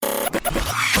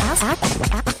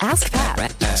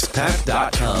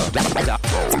AskPat.com.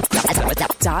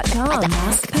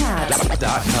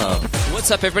 AskPat.com.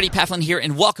 What's up, everybody? Pathlin here,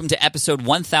 and welcome to episode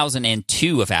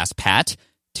 1002 of Ask Pat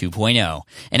 2.0.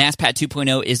 And Ask Pat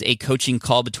 2.0 is a coaching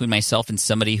call between myself and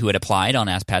somebody who had applied on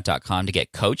AskPat.com to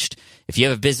get coached. If you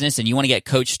have a business and you want to get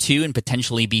coached too and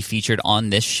potentially be featured on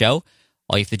this show,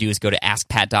 all you have to do is go to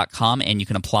AskPat.com and you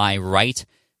can apply right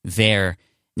there.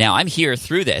 Now, I'm here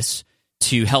through this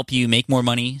to help you make more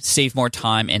money, save more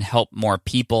time, and help more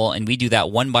people. And we do that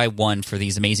one by one for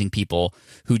these amazing people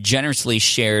who generously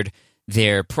shared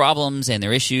their problems and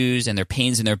their issues and their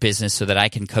pains in their business so that I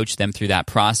can coach them through that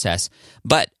process.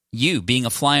 But you, being a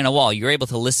fly on a wall, you're able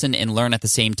to listen and learn at the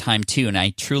same time too. And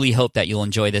I truly hope that you'll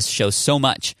enjoy this show so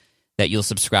much that you'll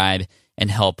subscribe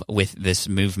and help with this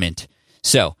movement.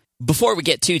 So before we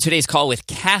get to today's call with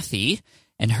Kathy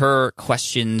and her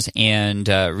questions, and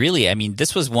really, I mean,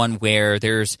 this was one where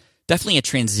there's definitely a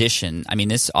transition. I mean,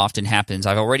 this often happens.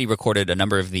 I've already recorded a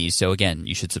number of these, so again,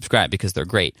 you should subscribe because they're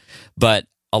great. But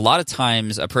a lot of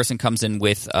times, a person comes in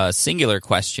with a singular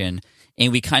question,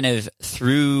 and we kind of,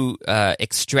 through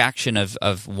extraction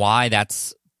of why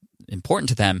that's important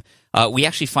to them, we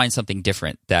actually find something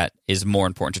different that is more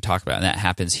important to talk about, and that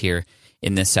happens here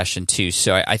in this session too.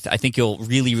 So I think you'll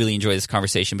really, really enjoy this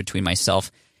conversation between myself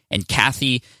and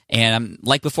Kathy. And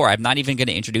like before, I'm not even going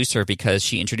to introduce her because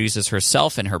she introduces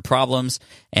herself and her problems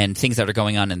and things that are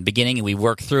going on in the beginning, and we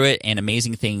work through it, and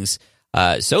amazing things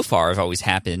so far have always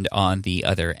happened on the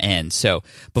other end. So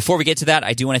before we get to that,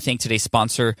 I do want to thank today's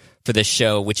sponsor for this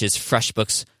show, which is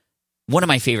FreshBooks, one of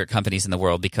my favorite companies in the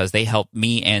world because they help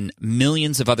me and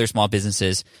millions of other small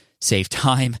businesses save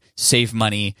time, save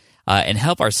money, and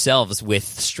help ourselves with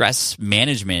stress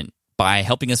management by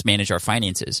helping us manage our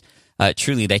finances.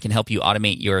 Truly, they can help you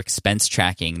automate your expense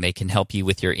tracking. They can help you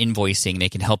with your invoicing. They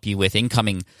can help you with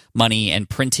incoming money and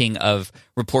printing of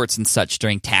reports and such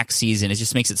during tax season. It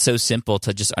just makes it so simple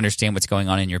to just understand what's going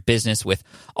on in your business with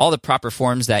all the proper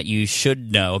forms that you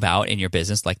should know about in your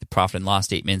business, like the profit and loss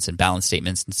statements and balance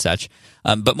statements and such.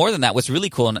 But more than that, what's really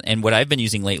cool and what I've been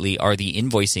using lately are the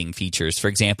invoicing features. For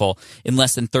example, in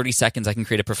less than 30 seconds, I can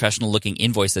create a professional-looking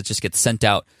invoice that just gets sent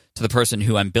out to the person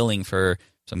who I'm billing for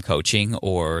some coaching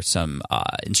or some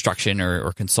instruction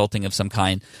or consulting of some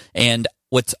kind. And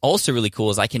what's also really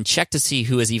cool is I can check to see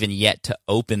who has even yet to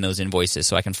open those invoices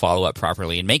so I can follow up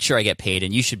properly and make sure I get paid,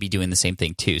 and you should be doing the same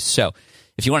thing too. So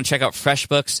if you want to check out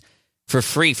FreshBooks for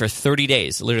free for 30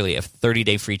 days, literally a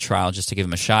 30-day free trial just to give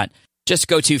them a shot, just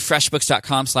go to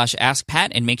freshbooks.com/AskPat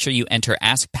and make sure you enter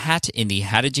Ask Pat in the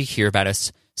How Did You Hear About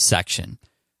Us section.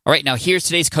 All right, now here's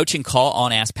today's coaching call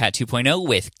on Ask Pat 2.0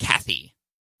 with Kathy.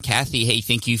 Kathy, hey,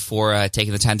 thank you for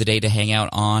taking the time today to hang out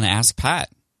on Ask Pat.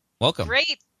 Welcome.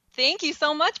 Great. Thank you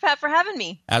so much, Pat, for having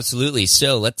me. Absolutely.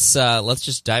 So let's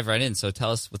just dive right in. So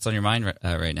tell us what's on your mind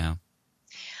right now.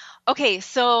 Okay,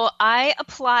 so I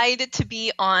applied to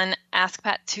be on Ask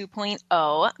Pat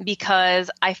 2.0 because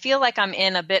I feel like I'm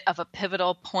in a bit of a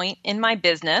pivotal point in my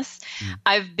business.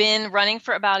 I've been running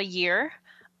for about a year,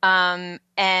 and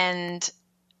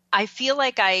I feel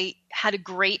like I had a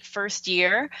great first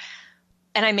year.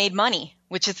 And I made money,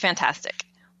 which is fantastic.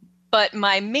 But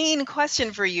my main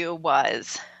question for you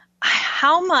was,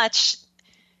 how much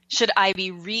should I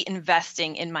be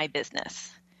reinvesting in my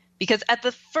business? Because at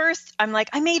the first, I'm like,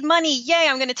 I made money. Yay,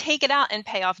 I'm going to take it out and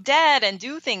pay off debt and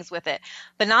do things with it.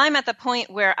 But now I'm at the point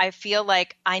where I feel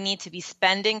like I need to be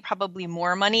spending probably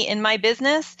more money in my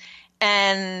business.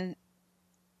 And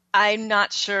I'm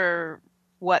not sure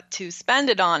what to spend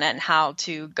it on and how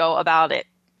to go about it.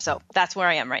 So that's where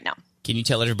I am right now. Can you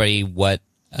tell everybody what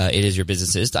it is your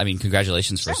business is? I mean,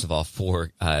 congratulations, first of all,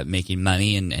 for making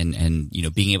money and you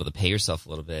know, being able to pay yourself a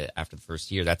little bit after the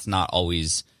first year. That's not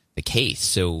always the case.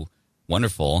 So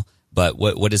wonderful. But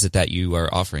what is it that you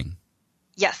are offering?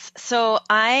 Yes. So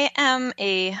I am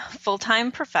a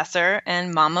full-time professor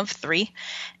and mom of 3.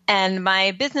 And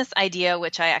my business idea,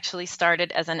 which I actually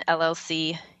started as an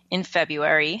LLC in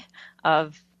February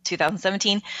of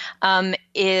 2017,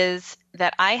 is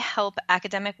that I help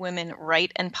academic women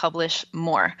write and publish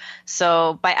more.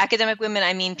 So by academic women,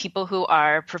 I mean people who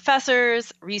are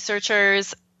professors,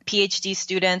 researchers, PhD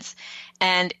students,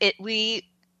 and we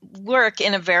work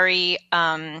in a very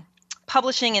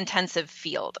publishing intensive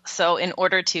field. So in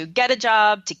order to get a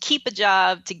job, to keep a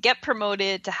job, to get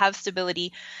promoted, to have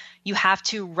stability, you have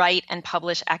to write and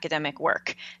publish academic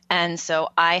work. And so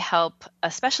I help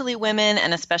especially women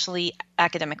and especially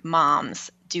academic moms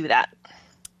do that.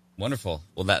 Wonderful.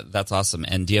 Well, that's awesome.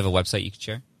 And do you have a website you could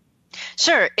share?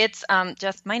 Sure. It's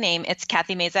just my name. It's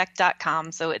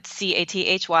kathymazak.com. So it's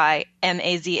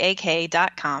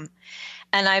CATHYMAZAK.com.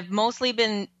 And I've mostly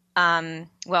been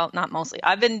well, not mostly.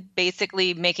 I've been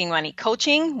basically making money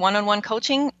coaching, one-on-one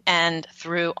coaching, and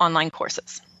through online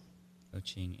courses.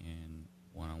 Coaching and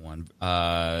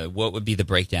one-on-one. What would be the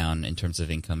breakdown in terms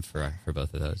of income for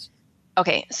both of those?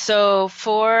 Okay, so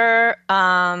for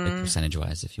like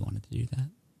percentage-wise, if you wanted to do that.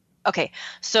 Okay,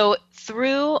 so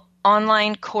through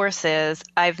online courses,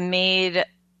 I've made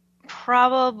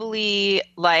probably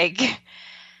like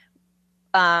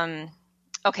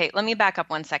okay, let me back up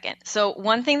one second. So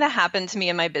one thing that happened to me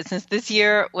in my business this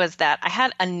year was that I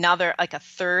had a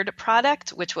third product,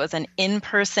 which was an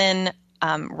in-person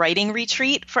writing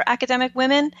retreat for academic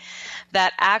women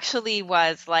that actually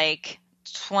was like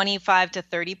 25 to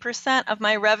 30% of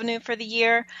my revenue for the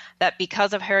year, that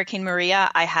because of Hurricane Maria,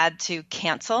 I had to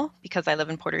cancel because I live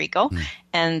in Puerto Rico.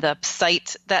 And the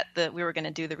site that we were going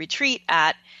to do the retreat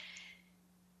at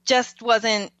just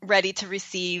wouldn't be ready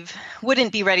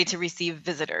to receive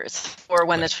visitors for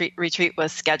when the retreat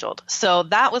was scheduled. So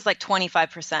that was like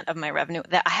 25% of my revenue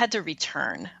that I had to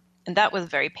return. And that was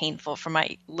very painful for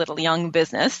my little young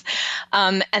business.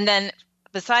 And then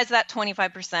besides that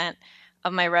 25%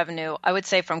 of my revenue, I would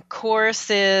say from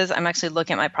courses, I'm actually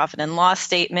looking at my profit and loss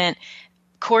statement.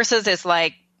 Courses is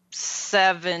like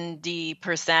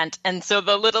 70%. And so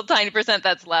the little tiny percent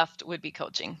that's left would be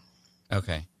coaching.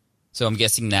 Okay. So I'm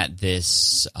guessing that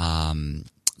this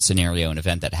scenario and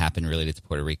event that happened related to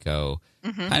Puerto Rico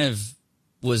kind of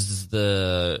was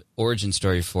the origin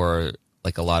story for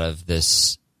like a lot of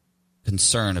this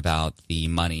concern about the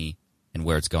money and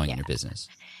where it's going in your business.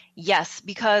 Yes,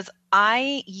 because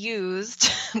I used,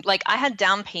 I had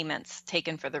down payments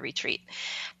taken for the retreat.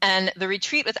 And the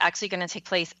retreat was actually going to take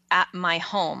place at my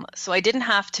home. So I didn't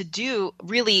have to do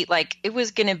really, it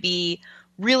was going to be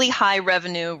really high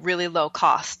revenue, really low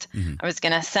cost. I was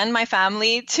going to send my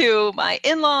family to my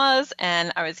in-laws,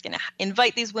 and I was going to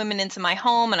invite these women into my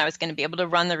home, and I was going to be able to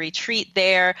run the retreat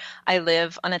there. I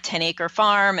live on a 10-acre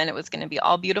farm, and it was going to be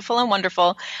all beautiful and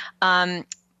wonderful.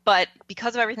 But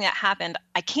because of everything that happened,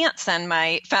 I can't send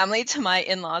my family to my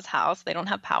in-laws' house. They don't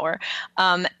have power.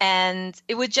 And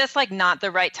it was just not the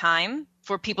right time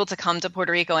for people to come to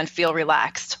Puerto Rico and feel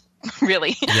relaxed,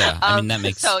 really. Yeah, I mean, that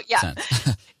makes sense.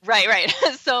 Right.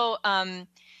 So,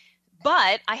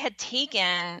 but I had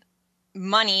taken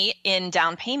money in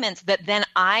down payments that then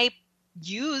I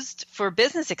used for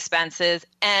business expenses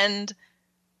and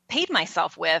paid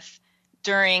myself with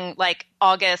during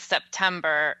August,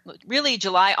 September, really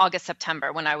July, August,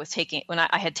 September, when I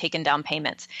had taken down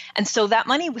payments. And so that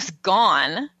money was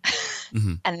gone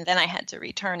and then I had to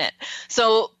return it.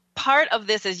 So part of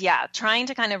this is, trying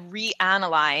to kind of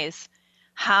reanalyze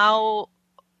how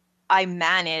I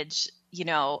manage,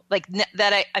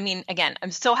 again,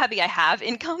 I'm so happy I have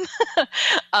income.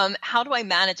 How do I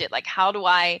manage it? How do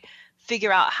I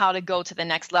figure out how to go to the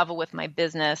next level with my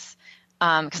business?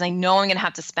 Because I know I'm going to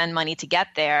have to spend money to get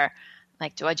there.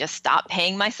 Do I just stop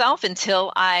paying myself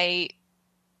until I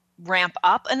ramp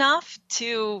up enough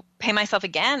to pay myself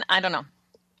again? I don't know.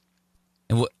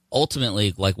 And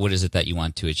ultimately, what is it that you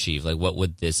want to achieve? What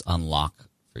would this unlock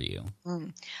for you?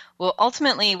 Well,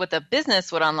 ultimately, what the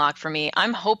business would unlock for me,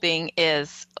 I'm hoping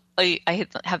is, I'm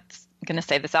going to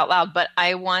say this out loud, but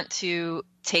I want to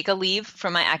take a leave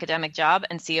from my academic job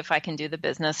and see if I can do the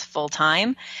business full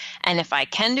time. And if I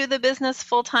can do the business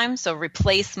full time, so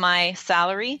replace my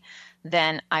salary,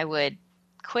 then I would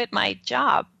quit my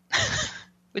job,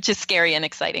 which is scary and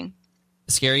exciting.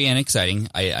 Scary and exciting.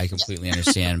 I completely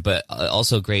understand, but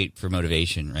also great for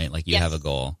motivation, right? You have a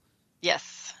goal.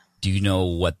 Yes. Do you know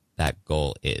what that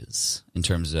goal is in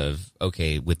terms of,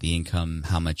 okay, with the income,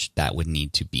 how much that would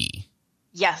need to be?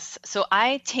 Yes. So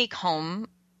I take home,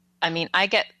 I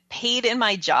get paid in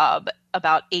my job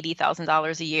about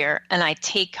 $80,000 a year, and I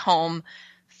take home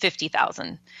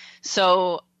 $50,000.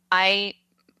 So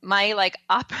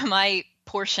my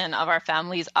portion of our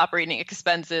family's operating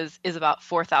expenses is about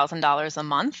 $4,000 a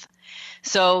month.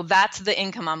 So that's the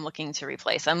income I'm looking to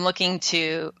replace. I'm looking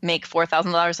to make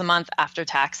 $4,000 a month after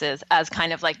taxes as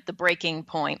kind of the breaking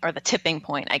point or the tipping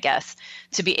point, I guess,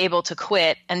 to be able to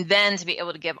quit and then to be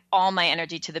able to give all my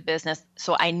energy to the business.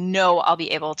 So I know I'll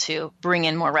be able to bring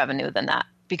in more revenue than that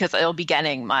because it'll be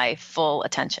getting my full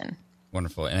attention.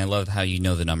 Wonderful. And I love how you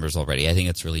know the numbers already. I think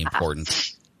it's really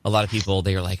important. A lot of people,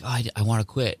 they're like, oh, I want to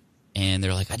quit. And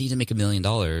they're like, I need to make $1 million.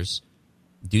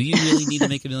 Do you really need to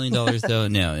make $1 million though?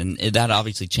 No. And that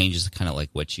obviously changes kind of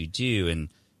what you do and,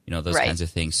 those kinds of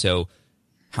things. So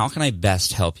how can I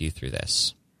best help you through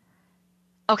this?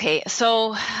 Okay.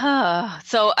 So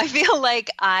I feel like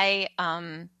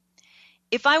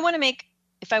if I want to make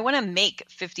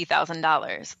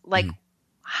 $50,000,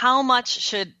 how much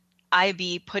should I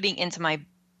be putting into my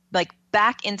like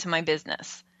back into my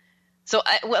business. So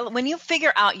when you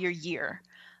figure out your year,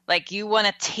 like you want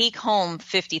to take home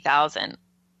 50,000,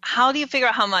 how do you figure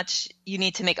out how much you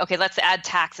need to make? Okay, let's add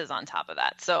taxes on top of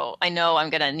that. So I know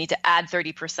I'm going to need to add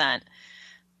 30%,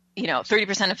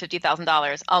 30% of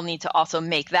 $50,000. I'll need to also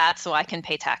make that so I can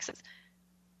pay taxes.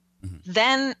 Mm-hmm.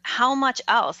 Then how much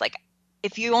else? Like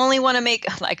if you only want to make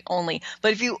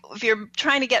but if you're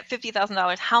trying to get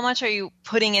 $50,000, how much are you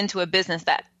putting into a business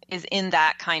that is in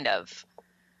that kind of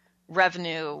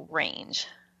revenue range?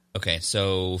 Okay,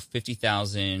 so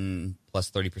 50,000 plus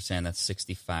 30%, that's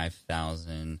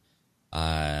 65,000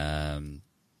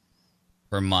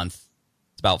 per month.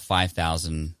 It's about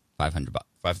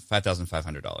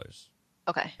 $5,500.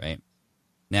 Okay. Right?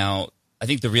 Now, I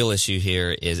think the real issue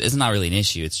here is it's not really an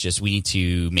issue. It's just we need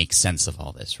to make sense of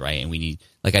all this, right? And we need,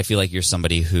 like, I feel like you're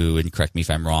somebody who, and correct me if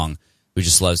I'm wrong, who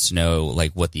just loves to know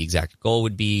like what the exact goal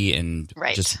would be and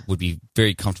just would be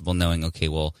very comfortable knowing, okay,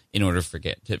 well, in order for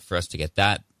us to get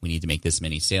that, we need to make this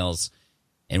many sales.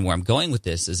 And where I'm going with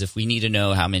this is if we need to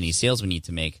know how many sales we need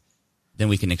to make, then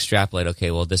we can extrapolate,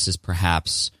 okay, well, this is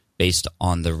perhaps based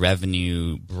on the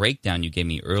revenue breakdown you gave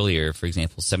me earlier, for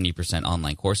example, 70%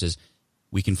 online courses.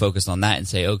 We can focus on that and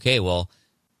say, okay, well,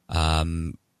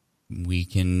 we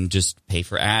can just pay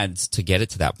for ads to get it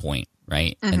to that point,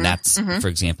 right? Mm-hmm, and that's, for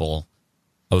example,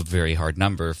 a very hard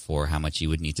number for how much you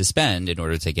would need to spend in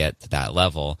order to get to that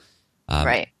level.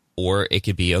 Right. Or it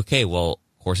could be, okay, well,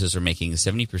 courses are making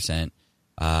 70%.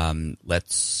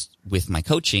 Let's, with my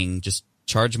coaching, just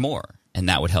charge more. And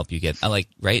that would help you get,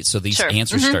 right? So these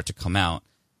answers start to come out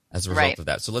as a result of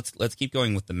that. So let's keep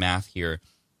going with the math here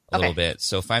a little bit.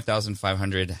 So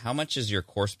 5,500, how much is your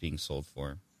course being sold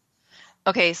for?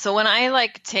 Okay, so when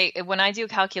I do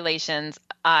calculations,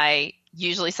 I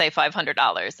usually say $500.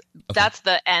 Okay. That's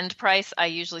the end price. I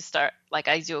usually start,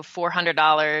 I do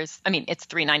 $400. I mean, it's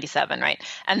 $397, right?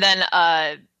 And then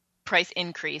price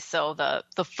increase. So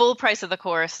the full price of the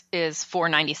course is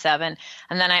 $497.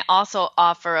 And then I also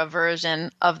offer a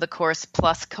version of the course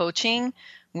plus coaching,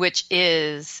 which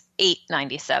is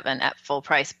 $897 at full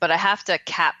price. But I have to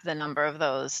cap the number of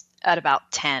those at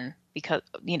about 10 because,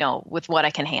 with what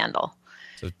I can handle.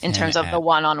 So in terms of the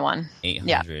one-on-one. 800.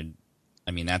 Yeah.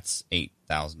 I mean, that's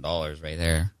 $8,000 right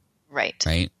there. Right.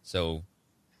 Right? So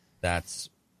that's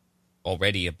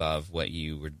already above what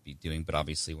you would be doing, but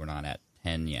obviously we're not at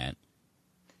 10 yet.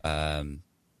 The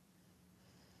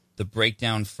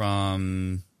breakdown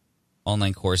from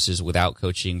online courses without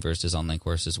coaching versus online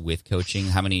courses with coaching,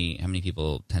 how many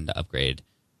people tend to upgrade?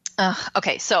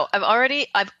 Okay, so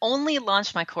I've only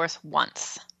launched my course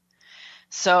once.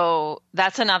 So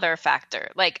that's another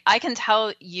factor. I can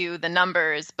tell you the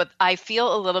numbers, but I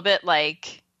feel a little bit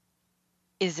like,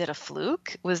 is it a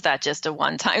fluke? Was that just a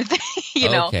one-time thing?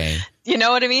 Okay. You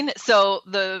know what I mean? So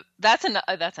that's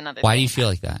another. Why do you feel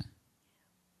like that?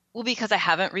 Well, because I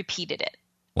haven't repeated it.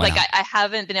 Why not? I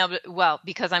haven't been able to.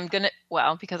 Because I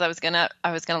was gonna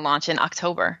launch in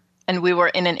October, and we were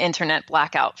in an internet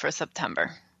blackout for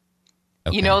September.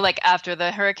 Okay. After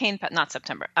the hurricane, not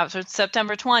September, after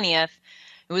September 20th,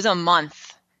 it was a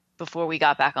month before we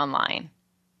got back online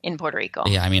in Puerto Rico.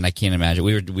 Yeah, I mean, I can't imagine.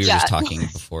 We were just talking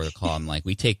before the call. I'm like,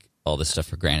 we take all this stuff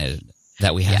for granted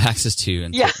that we have access to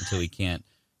until we can't.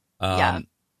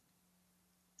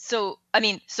 So,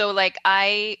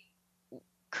 I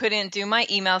couldn't do my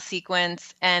email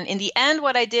sequence. And in the end,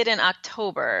 what I did in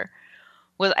October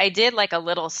was I did a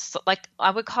little,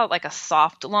 I would call it a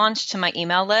soft launch to my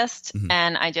email list. Mm-hmm.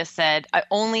 And I just said, I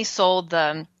only sold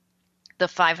the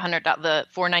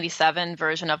 $497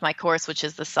 version of my course, which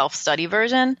is the self-study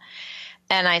version.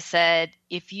 And I said,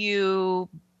 if you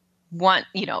want,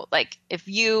 if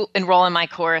you enroll in my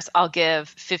course, I'll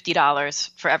give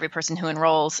 $50 for every person who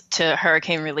enrolls to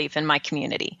hurricane relief in my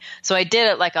community. So I did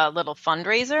it like a little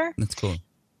fundraiser. That's cool.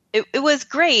 It was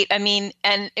great. I mean,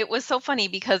 and it was so funny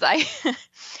because I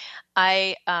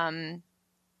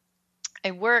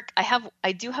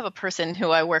do have a person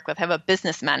who I work with. I have a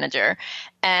business manager,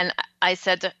 and I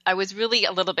said I was really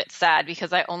a little bit sad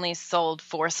because I only sold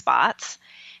 4 spots,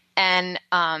 and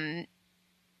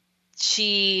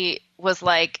she was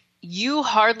like, "You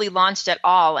hardly launched at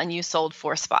all, and you sold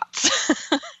 4 spots."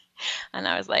 And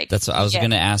I was like, "That's what I was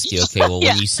going to ask you." Okay, well,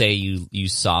 when you say you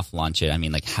soft launch it, I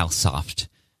mean, how soft?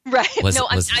 Right.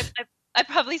 I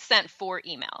probably sent 4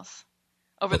 emails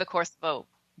over the course of a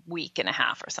week and a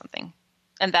half or something.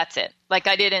 And that's it.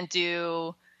 I didn't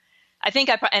do,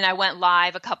 I went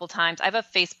live a couple times. I have a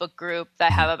Facebook group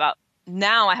that I have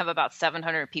about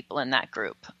 700 people in that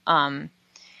group. And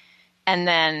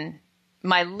then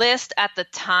my list at the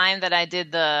time that I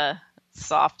did the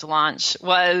soft launch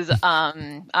was,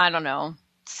 I don't know,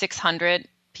 600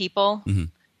 people.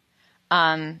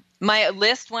 My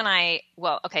list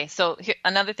so here,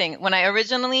 another thing, when I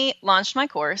originally launched my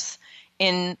course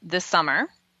in this summer,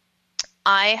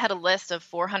 I had a list of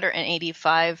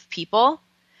 485 people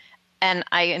and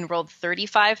I enrolled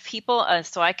 35 people.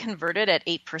 So I converted at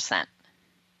 8%.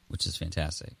 Which is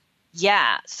fantastic.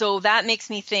 Yeah. So that makes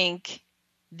me think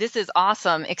this is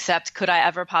awesome, except could I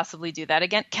ever possibly do that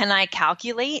again? Can I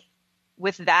calculate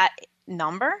with that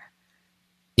number?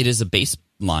 It is a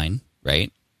baseline,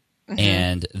 right?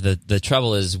 And the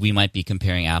trouble is we might be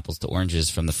comparing apples to oranges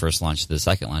from the first launch to the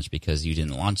second launch because you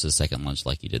didn't launch the second launch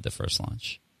like you did the first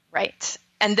launch. Right.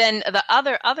 And then the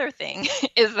other thing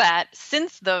is that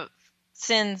since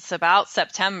about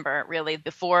September, really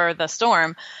before the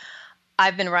storm,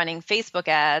 I've been running Facebook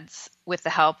ads with the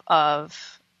help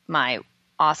of my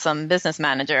awesome business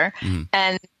manager.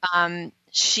 And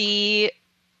she,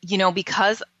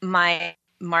 because my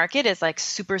market is like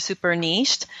super, super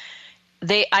niched,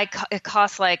 it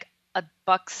costs like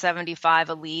 $1.75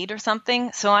 a lead or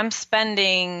something. So I'm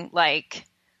spending my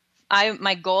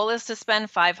goal is to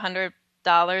spend $500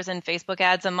 in Facebook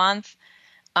ads a month.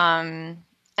 And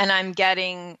I'm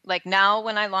getting now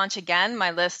when I launch again,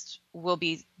 my list will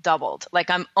be doubled.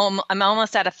 I'm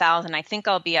almost at 1,000. I think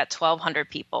I'll be at 1,200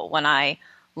 people when I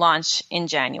launch in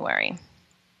January.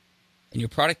 And your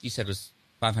product you said was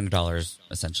 $500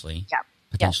 essentially. Yeah.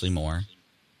 Potentially more.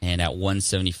 And at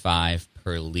 $175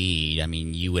 per lead, I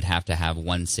mean, you would have to have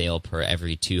one sale per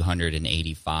every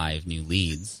 285 new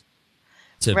leads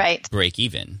to break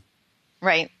even.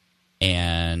 Right.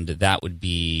 And that would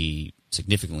be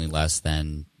significantly less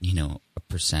than,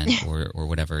 1% or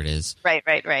whatever it is. Right.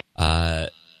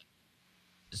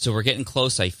 So we're getting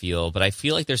close, I feel, but I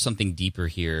feel like there's something deeper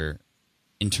here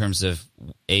in terms of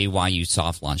why you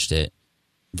soft launched it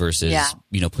versus,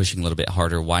 pushing a little bit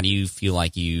harder. Why do you feel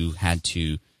like you had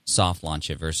to soft launch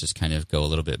it versus kind of go a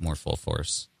little bit more full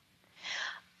force?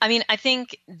 I mean, I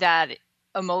think that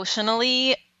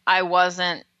emotionally, I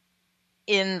wasn't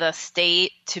in the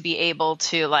state to be able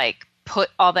to put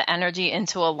all the energy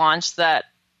into a launch that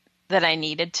I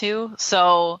needed to.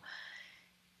 So,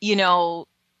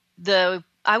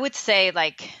 I would say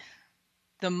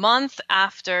the month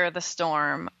after the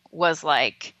storm was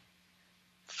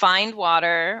find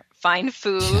water, find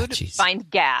food, find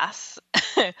gas.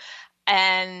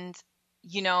 And,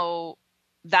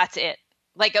 that's it.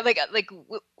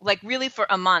 Really for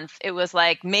a month, it was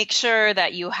make sure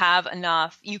that you have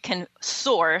enough, you can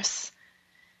source,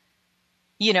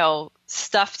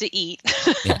 stuff to eat.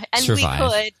 Yeah, and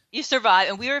survive. You survive.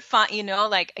 And we were fine,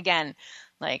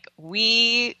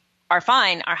 we are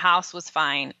fine. Our house was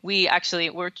fine. We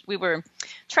were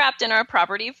trapped in our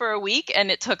property for a week, and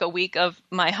it took a week of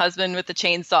my husband with the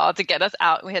chainsaw to get us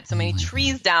out. We had so many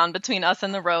trees down between us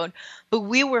and the road, but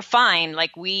we were fine.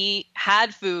 We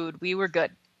had food. We were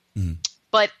good.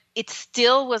 But it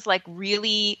still was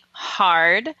really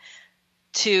hard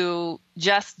to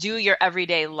just do your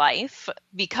everyday life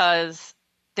because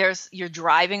you're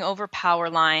driving over power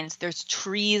lines. There's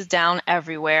trees down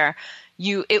everywhere.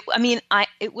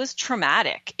 It was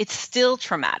traumatic. It's still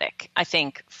traumatic, I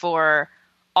think, for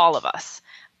all of us.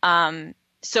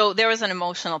 So there was an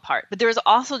emotional part, but there was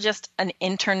also just an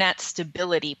internet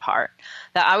stability part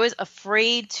that I was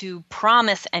afraid to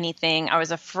promise anything. I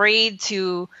was afraid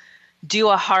to do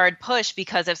a hard push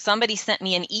because if somebody sent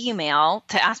me an email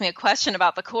to ask me a question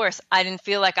about the course, I didn't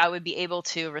feel like I would be able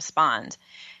to respond.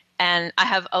 And I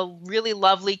have a really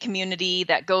lovely community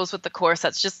that goes with the course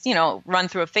that's just, run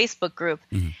through a Facebook group.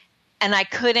 And I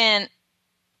couldn't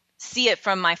see it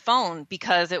from my phone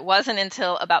because it wasn't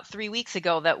until about 3 weeks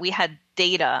ago that we had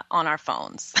data on our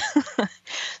phones.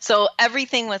 So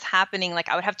everything was happening.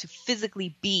 I would have to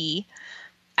physically be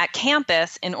at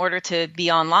campus in order to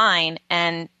be online.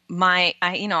 And I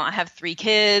have 3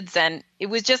 kids, and it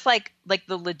was just the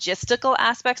logistical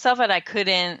aspects of it I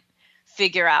couldn't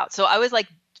figure out. So I was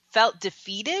felt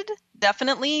defeated,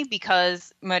 definitely,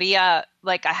 because Maria,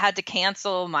 I had to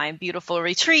cancel my beautiful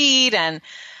retreat and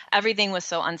everything was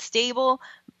so unstable,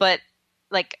 but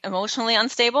emotionally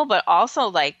unstable, but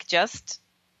also just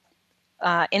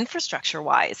infrastructure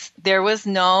wise, there was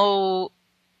no,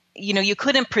 you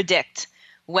couldn't predict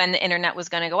when the internet was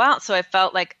going to go out. So I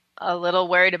felt a little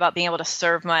worried about being able to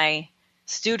serve my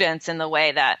students in the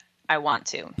way that I want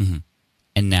to.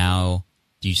 And now,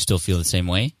 do you still feel the same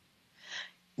way?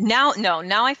 Now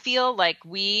I feel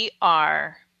we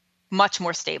are much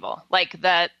more stable.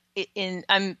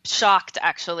 I'm shocked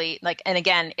actually. And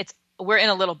again, we're in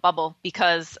a little bubble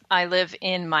because I live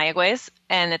in Mayagüez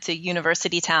and it's a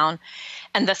university town,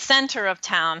 and the center of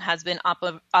town has been up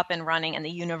and running, and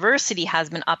the university has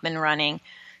been up and running.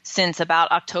 since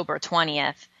about October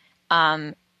 20th.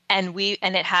 And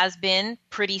it has been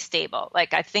pretty stable.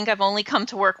 Like, I think I've only come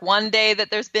to work one day that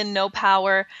there's been no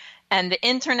power, and the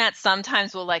internet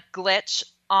sometimes will like glitch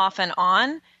off and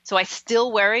on. So I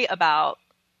still worry about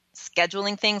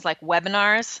scheduling things like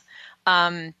webinars.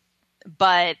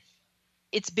 But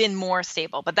it's been more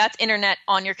stable. But that's internet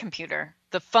on your computer.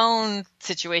 The phone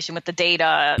situation with the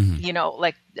data,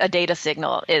 like a data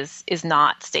signal is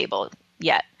not stable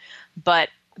yet. But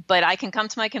I can come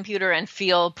to my computer and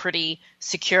feel pretty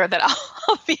secure that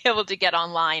I'll be able to get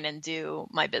online and do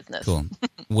my business. Cool.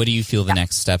 What do you feel the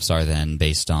next steps are then,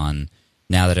 based on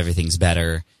now that everything's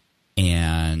better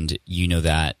and you know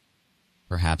that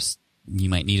perhaps you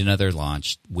might need another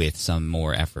launch with some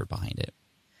more effort behind it?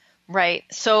 Right.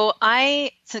 So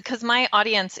because my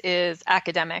audience is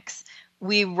academics,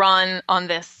 we run on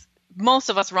this, most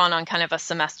of us run on kind of a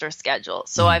semester schedule.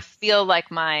 So I feel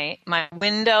like my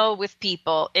window with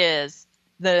people is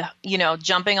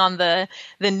jumping on the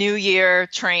new year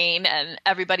train, and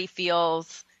everybody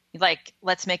feels like,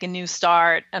 let's make a new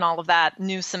start and all of that,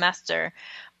 new semester.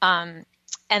 And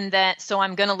then, so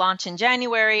I'm going to launch in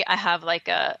January. I have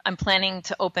I'm planning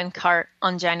to open cart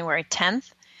on January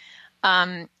 10th.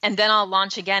 And then I'll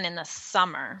launch again in the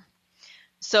summer.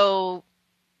 So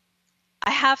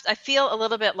I feel a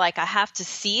little bit like I have to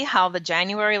see how the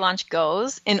January launch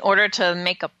goes in order to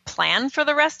make a plan for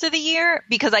the rest of the year,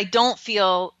 because I don't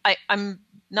feel, I'm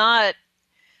not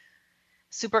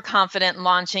super confident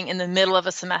launching in the middle of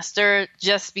a semester,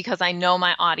 just because I know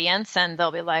my audience and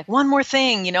they'll be like, one more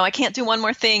thing, I can't do one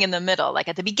more thing in the middle. Like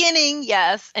at the beginning,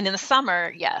 yes. And in the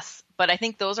summer, yes. But I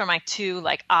think those are my two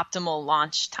optimal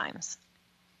launch times.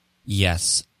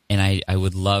 Yes. And I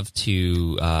would love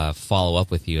to follow up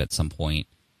with you at some point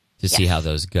to see how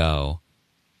those go.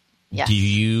 Yes. Do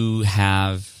you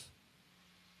have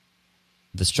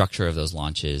the structure of those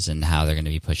launches and how they're going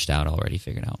to be pushed out already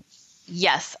figured out?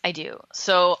 Yes, I do.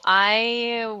 So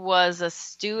I am a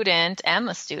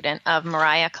student of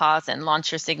Mariah Causin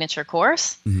Launch Your Signature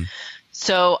course. Mm-hmm.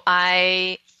 So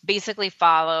I basically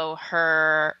follow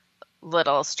her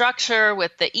little structure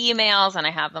with the emails, and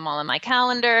I have them all in my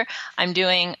calendar. I'm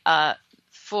doing a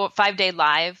 5-day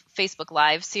Facebook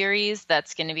Live series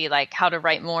that's going to be like how to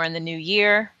write more in the new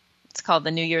year. It's called the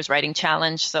New Year's Writing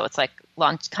Challenge. So it's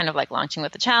kind of like launching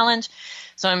with a challenge.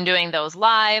 So I'm doing those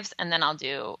lives, and then I'll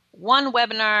do one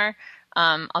webinar.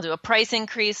 I'll do a price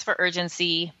increase for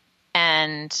urgency.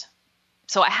 And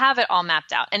so I have it all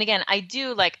mapped out. And again,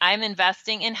 I'm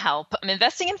investing in help. I'm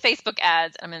investing in Facebook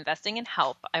ads. I'm investing in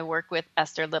help. I work with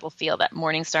Esther Littlefield at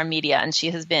Morningstar Media, and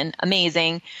she has been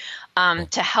amazing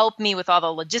to help me with all the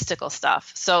logistical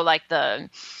stuff. So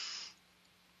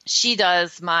she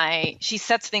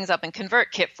sets things up in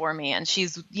ConvertKit for me, and she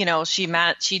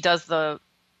does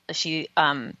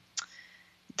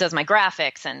does my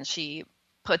graphics, and she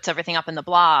puts everything up in the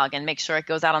blog and makes sure it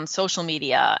goes out on social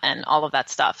media and all of that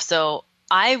stuff. So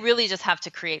I really just have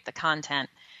to create the content.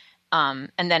 And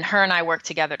then her and I work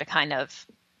together to kind of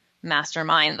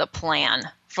mastermind the plan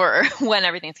for when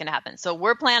everything's going to happen. So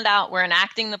we're planned out. We're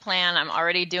enacting the plan. I'm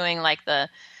already doing my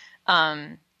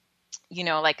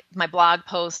blog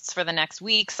posts for the next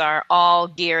weeks are all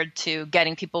geared to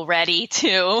getting people ready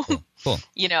to, cool.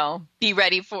 Be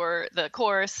ready for the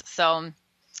course. So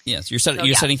yes, you're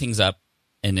setting things up,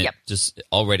 and it just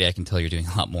already I can tell you're doing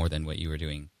a lot more than what you were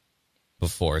doing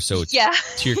before. So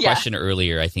to your question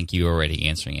earlier, I think you were already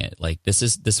answering it. Like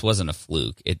this wasn't a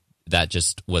fluke. That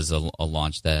just was a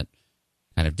launch that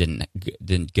kind of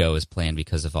didn't go as planned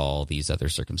because of all these other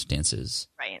circumstances.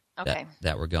 Right. Okay.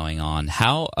 That were going on.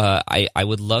 How I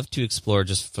would love to explore,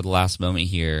 just for the last moment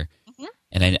here,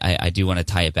 and I do want to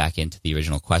tie it back into the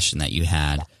original question that you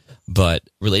had, but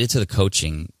related to the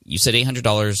coaching, you said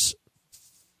 $800.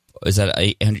 Is that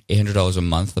 $800 a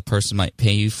month the person might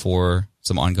pay you for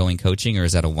some ongoing coaching, or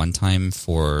is that a one-time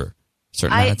for a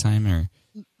certain amount of time? Or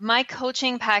my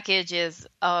coaching package is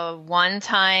a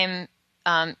one-time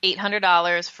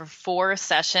 $800 for 4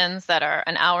 sessions that are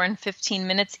an hour and 15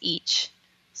 minutes each.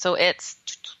 So it's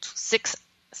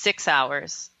 6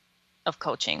 hours of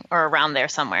coaching, or around there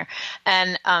somewhere,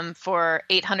 and for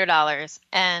 $800.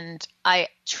 And I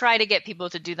try to get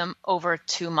people to do them over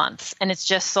 2 months, and it's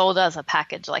just sold as a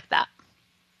package like that.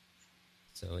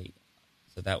 So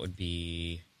that would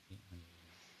be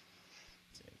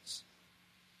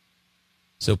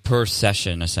so per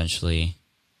session, essentially,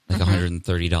 like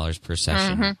 $130 per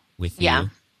session with you,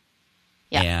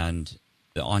 and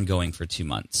the ongoing for 2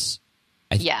 months.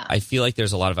 I feel like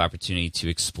there's a lot of opportunity to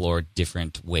explore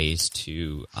different ways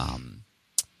to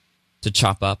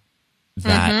chop up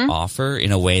that offer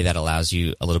in a way that allows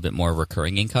you a little bit more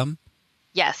recurring income.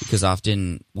 Yes. Because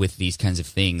often with these kinds of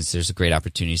things, there's a great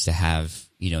opportunities to have,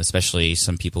 especially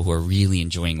some people who are really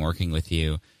enjoying working with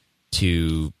you,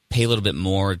 to pay a little bit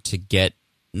more to get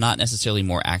not necessarily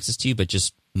more access to you, but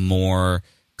just more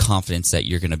confidence that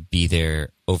you're going to be there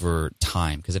over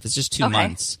time. Because if it's just 2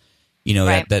 months,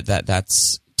 Right.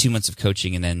 that's 2 months of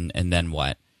coaching, and then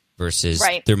what? Versus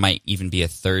there might even be a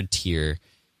third tier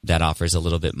that offers a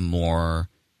little bit more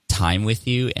time with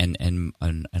you and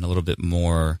a little bit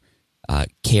more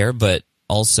care, but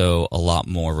also a lot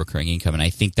more recurring income. And I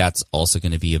think that's also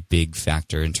going to be a big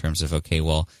factor in terms of, okay,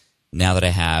 well, now that I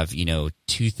have,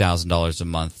 $2,000 a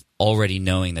month already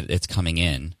knowing that it's coming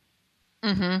in,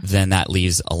 then that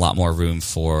leaves a lot more room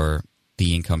for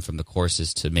the income from the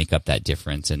courses to make up that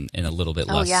difference and a little bit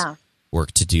less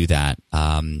work to do that.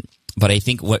 But I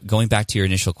think going back to your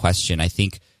initial question, I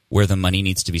think where the money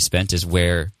needs to be spent is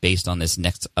where, based on this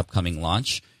next upcoming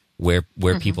launch, where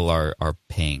people are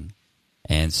paying.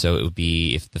 And so it would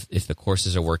be if the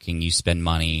courses are working, you spend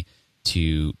money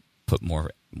to put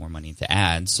more money into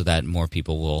ads so that more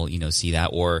people will see that.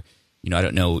 Or I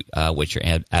don't know what your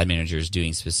ad manager is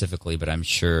doing specifically, but I'm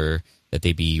sure that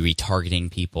they'd be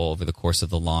retargeting people over the course of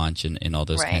the launch and all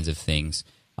those kinds of things.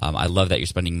 I love that you're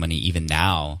spending money even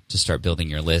now to start building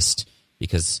your list,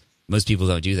 because most people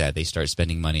don't do that. They start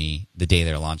spending money the day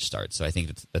their launch starts. So I think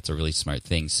that's a really smart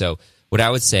thing. So what I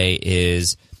would say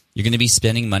is you're going to be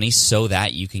spending money so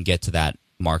that you can get to that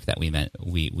mark that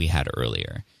we had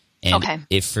earlier. And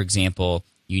if, for example,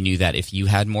 you knew that if you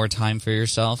had more time for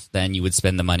yourself, then you would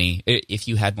spend the money. If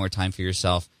you had more time for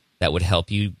yourself that would help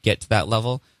you get to that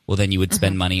level, well, then you would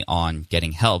spend money on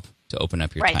getting help to open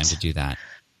up your time to do that.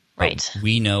 Right. But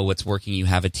we know what's working. You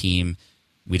have a team.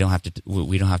 We don't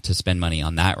have to spend money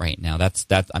on that right now. That's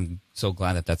I'm so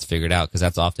glad that that's figured out, because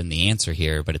that's often the answer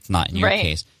here, but it's not in your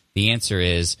case. The answer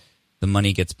is the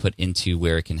money gets put into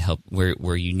where it can help, where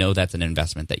that's an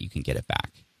investment that you can get it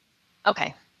back.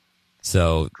 Okay.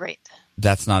 So great.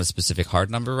 That's not a specific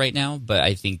hard number right now, but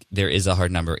I think there is a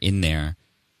hard number in there,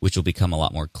 which will become a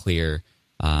lot more clear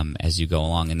as you go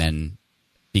along. And then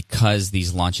because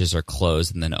these launches are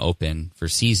closed and then open for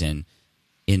season,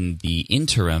 in the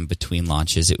interim between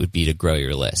launches, it would be to grow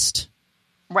your list.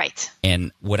 Right.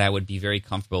 And what I would be very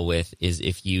comfortable with is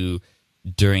if you,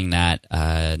 during that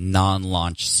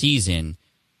non-launch season,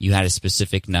 you had a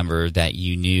specific number that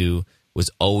you knew was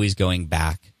always going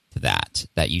back to that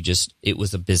it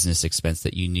was a business expense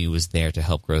that you knew was there to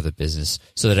help grow the business,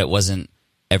 so that it wasn't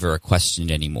ever a question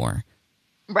anymore.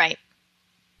 Right.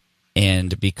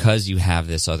 And because you have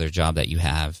this other job that you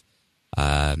have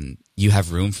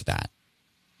room for that.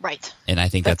 Right. And I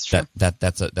think that's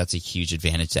a huge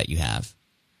advantage that you have.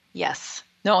 Yes.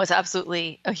 No, it's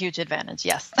absolutely a huge advantage.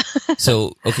 Yes.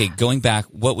 So, okay, going back,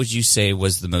 what would you say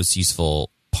was the most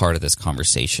useful part of this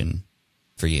conversation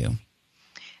for you?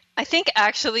 I think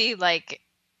actually,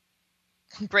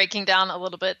 breaking down a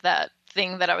little bit that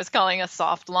thing that I was calling a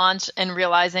soft launch and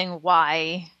realizing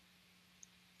why,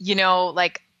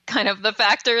 kind of the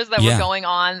factors that were going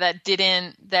on that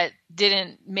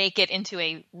didn't make it into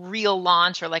a real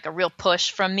launch or a real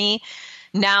push from me.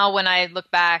 Now, when I look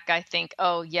back, I think,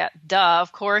 oh yeah, duh,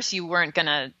 of course you weren't going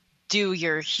to do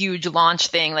your huge launch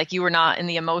thing. You were not in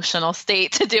the emotional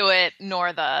state to do it,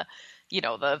 nor the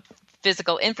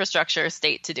physical infrastructure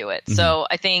state to do it. Mm-hmm. So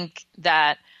I think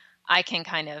that I can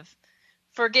kind of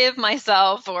forgive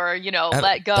myself or,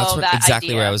 let go. That's exactly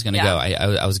idea. Where I was going to go.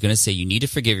 I was going to say you need to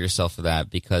forgive yourself for that,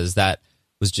 because that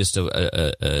was just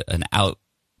an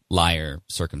outlier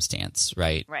circumstance,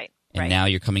 right? Right. And now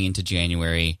you're coming into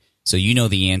January. So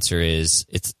the answer is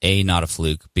it's A, not a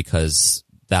fluke, because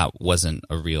that wasn't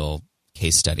a real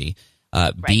case study.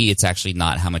 B, it's actually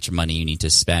not how much money you need to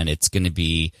spend. It's going to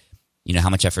be, how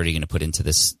much effort are you going to put into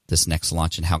this next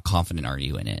launch, and how confident are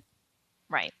you in it?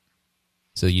 Right.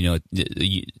 So,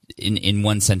 in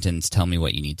one sentence, tell me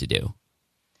what you need to do.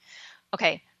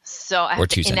 Okay. So I have or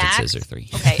two to sentences or three.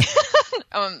 Okay.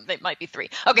 They might be three.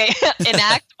 Okay.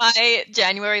 Enact my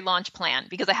January launch plan,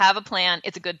 because I have a plan.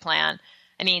 It's a good plan.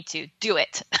 I need to do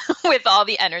it with all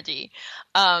the energy.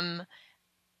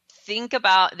 Think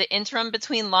about the interim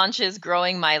between launches,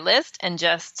 growing my list, and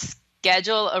just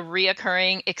schedule a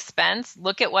reoccurring expense.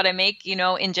 Look at what I make,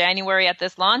 in January at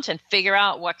this launch, and figure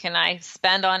out what can I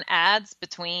spend on ads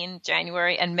between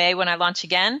January and May when I launch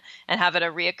again, and have it a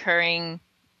reoccurring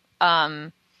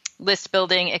list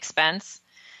building expense.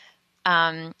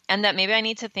 And that maybe I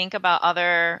need to think about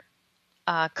other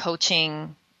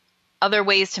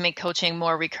ways to make coaching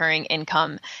more recurring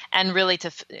income, and really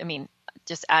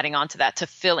just adding on to that, to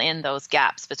fill in those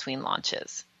gaps between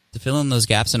launches. To fill in those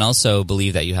gaps, and also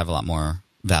believe that you have a lot more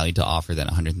value to offer than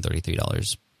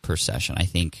 $133 per session. I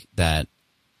think that,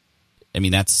 I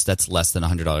mean, that's less than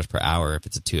 $100 per hour if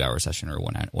it's a 2-hour session or a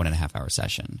 1.5 hour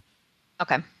session.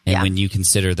 Okay. And when you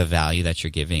consider the value that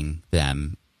you're giving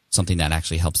them, something that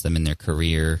actually helps them in their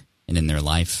career and in their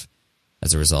life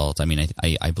as a result, I mean,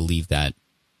 I believe that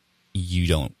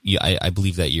I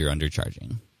believe that you're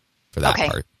undercharging for that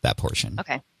part, that portion.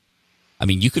 Okay. I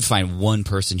mean, you could find one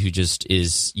person who just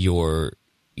is your,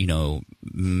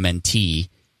 mentee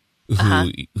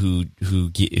who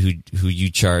you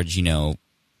charge,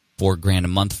 $4,000 a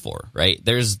month for, right?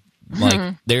 There's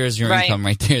your income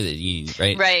right there that you need,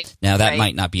 right? Right. Now that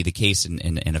might not be the case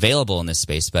and available in this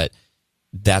space, but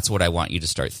that's what I want you to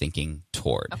start thinking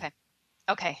toward.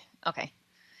 Okay.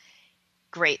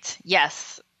 Great.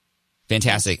 Yes.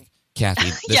 Fantastic,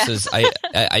 Kathy. This is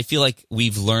I feel like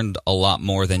we've learned a lot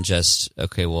more than just,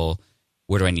 okay, well,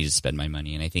 where do I need to spend my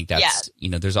money? And I think that's,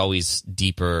 there's always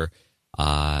deeper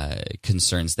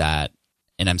concerns that,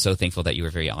 and I'm so thankful that you were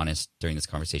very honest during this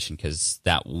conversation, because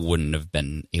that wouldn't have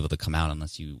been able to come out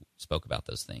unless you spoke about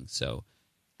those things. So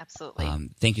absolutely.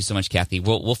 Thank you so much, Kathy.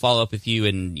 We'll follow up with you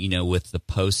and, with the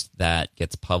post that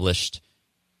gets published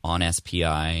on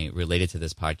SPI related to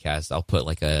this podcast. I'll put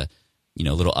like a,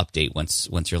 little update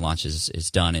once your launch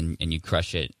is done and you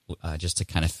crush it, just to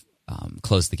kind of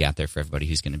close the gap there for everybody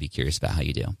who's going to be curious about how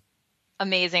you do.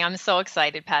 Amazing. I'm so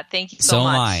excited, Pat. Thank you so much. So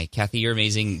am I. Kathy, you're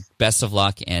amazing. Best of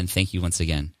luck, and thank you once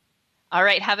again. All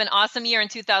right. Have an awesome year in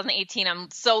 2018. I'm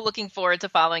so looking forward to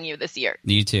following you this year.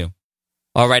 You too.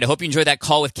 All right. I hope you enjoyed that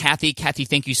call with Kathy. Kathy,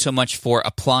 thank you so much for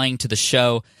applying to the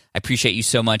show. I appreciate you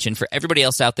so much. And for everybody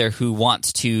else out there who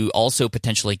wants to also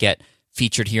potentially get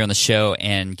featured here on the show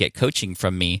and get coaching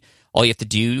from me, all you have to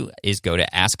do is go to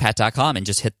askpat.com and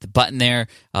just hit the button there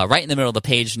right in the middle of the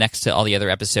page next to all the other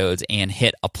episodes and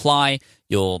hit apply.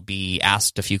 You'll be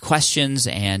asked a few questions,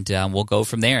 and we'll go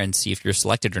from there and see if you're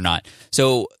selected or not.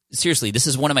 So seriously, this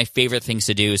is one of my favorite things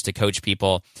to do, is to coach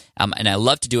people, and I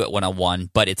love to do it one-on-one,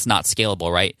 but it's not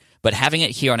scalable, right? But having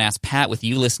it here on Ask Pat with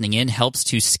you listening in helps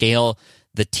to scale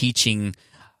the teaching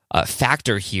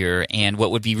factor here. And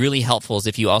what would be really helpful is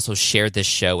if you also shared this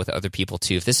show with other people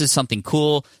too. If this is something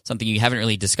cool, something you haven't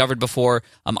really discovered before,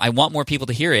 I want more people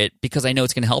to hear it, because I know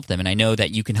it's going to help them, and I know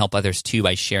that you can help others too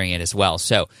by sharing it as well.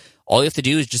 So all you have to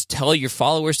do is just tell your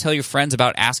followers, tell your friends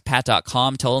about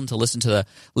askpat.com, tell them to listen to the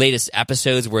latest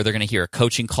episodes where they're going to hear a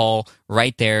coaching call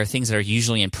right there, things that are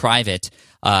usually in private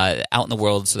out in the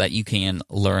world, so that you can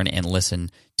learn and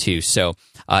listen too. So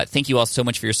thank you all so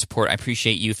much for your support. I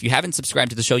appreciate you. If you haven't subscribed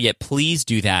to the show yet, please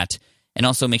do that. And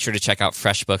also make sure to check out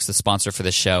FreshBooks, the sponsor for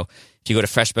this show. If you go to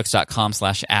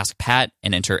freshbooks.com/askpat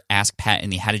and enter Ask Pat in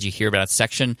the How Did You Hear About It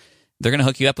section, they're going to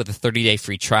hook you up with a 30-day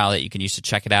free trial that you can use to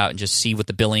check it out and just see what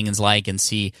the billing is like and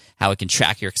see how it can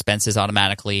track your expenses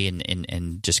automatically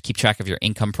and just keep track of your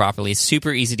income properly. It's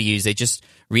super easy to use. They just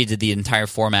redid the entire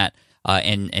format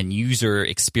and user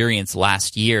experience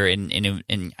last year,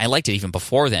 and I liked it even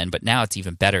before then, but now it's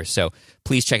even better. So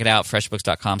please check it out,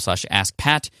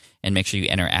 freshbooks.com/askpat, and make sure you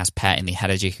enter Ask Pat in the How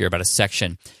Did You Hear About It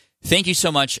section. Thank you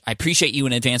so much. I appreciate you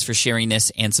in advance for sharing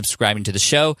this and subscribing to the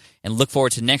show, and look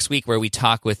forward to next week where we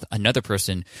talk with another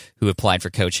person who applied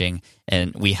for coaching,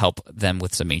 and we help them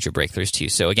with some major breakthroughs too.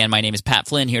 So again, my name is Pat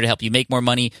Flynn, here to help you make more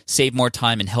money, save more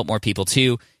time, and help more people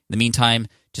too. In the meantime,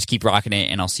 just keep rocking it,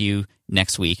 and I'll see you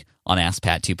next week on Ask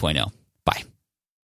Pat 2.0.